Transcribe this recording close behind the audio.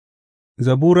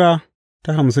Zabura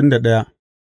ta 51.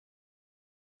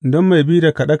 Don mai bi da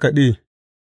kaɗe kaɗe,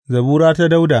 zabura ta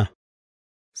Dawuda,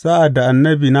 sa'ad da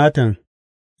annabi Natan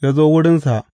ya zo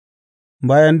wurinsa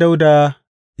bayan Dawuda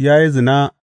ya yi zina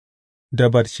da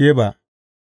Batsheba.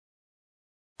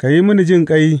 Ka yi mini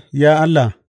jinƙai, ya Allah,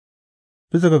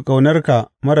 bisa ga ƙaunarka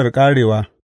marar ƙarewa;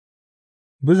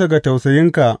 bisa ga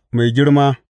tausayinka mai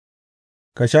girma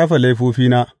ka shafe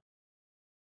laifofina,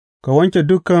 ka wanke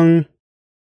dukan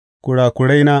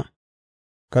kurakuraina,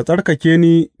 ka tsarkake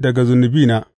ni daga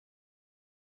zunubina,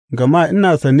 gama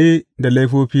ina sane da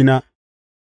laifofina,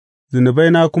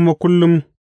 zunubaina kuma kullum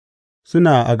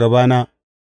suna a gabana.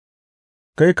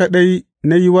 Kai kaɗai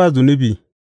na yi wa zunubi,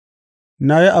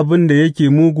 na yi abin da yake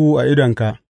mugu a idonka,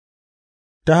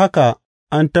 ta haka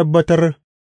an tabbatar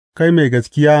kai mai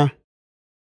gaskiya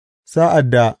sa'ad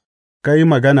da ka yi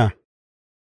magana,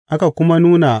 aka kuma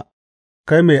nuna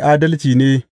kai mai adalci ne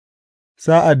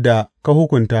sa'ad da ka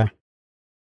hukunta.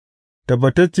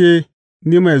 Tabbatacce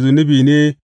ni mai zunubi ne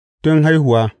tun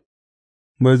haihuwa,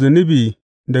 mai zunubi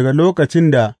daga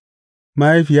lokacin da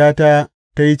mahaifiyata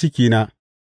ta yi cikina.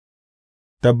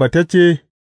 Tabbatacce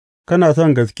kana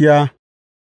son gaskiya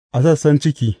a sassan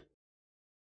ciki;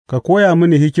 ka koya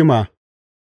mini hikima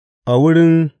a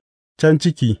wurin can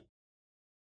ciki.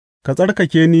 Ka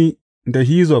tsarkake ni da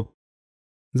hizzob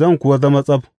zan kuwa zama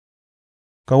tsab;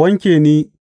 ka wanke ni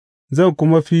zan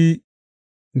kuma fi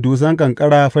dusan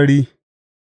ƙanƙara fari.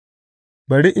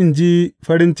 Bari in ji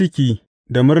farin ciki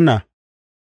da murna,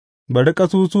 bari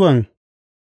ƙasusuwan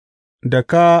da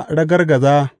ka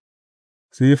ragargaza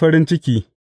su yi farin ciki;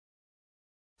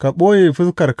 ka ɓoye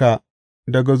fuskarka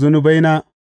daga zunubaina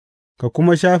ka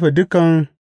kuma shafe dukan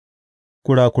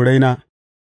kurakuraina.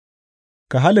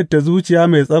 Ka halitta zuciya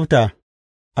mai tsabta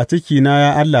a cikina,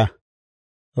 ya Allah,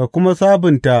 ka kuma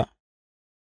sabunta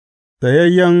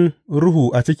tsayayyen ruhu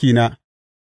a cikina.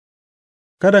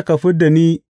 Kada ka fid da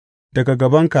ni daga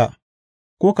gabanka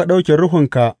ko ka ɗauke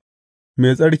Ruhunka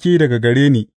Mai Tsarki daga gare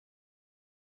ni.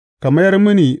 Ka mayar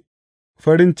mini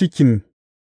farin cikin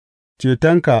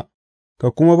cetonka ka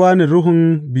kuma ba ni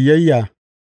ruhun biyayya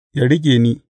yă riƙe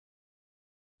ni,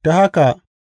 ta haka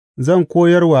zan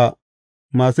koyar wa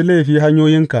masu laifi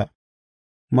hanyoyinka,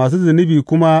 masu zunubi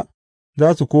kuma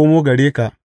za su komo gare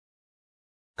ka.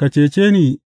 Ka cece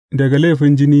ni daga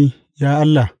laifin jini, ya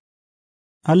Allah,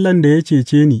 Allahn da ya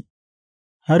cece ni,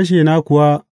 harshena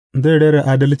kuwa zai rera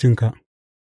adalcinka.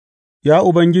 Ya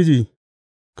Ubangiji,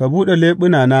 ka buɗe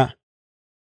leɓunana,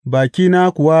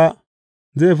 bakina kuwa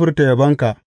zai furta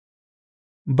yabonka.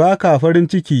 Ba ka farin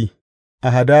ciki a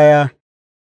hadaya,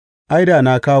 ai, da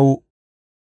na kawo;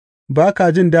 ba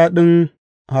ka jin daɗin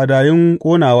hadayun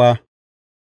ƙonawa.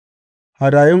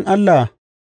 Hadayun Allah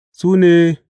su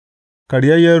ne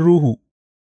karyayyen ruhu,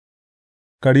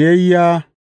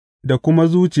 karyayyiya da kuma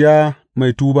zuciya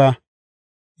mai tuba,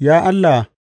 ya Allah,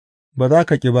 ba za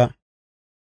ka ƙi ba.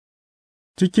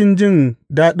 Cikin jin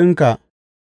daɗinka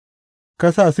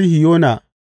ka sa Sihiyona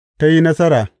ta yi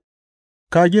nasara;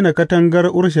 ka gina katangar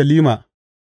Urushalima,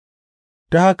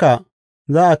 ta haka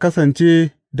za a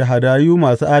kasance da hadayu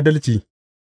masu adalci,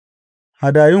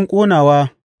 hadayun ƙonawa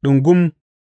ɗungum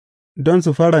don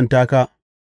su faranta ka.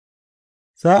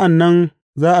 Sa'an nan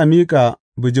za a miƙa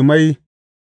bijimai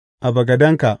a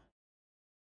bagadenka.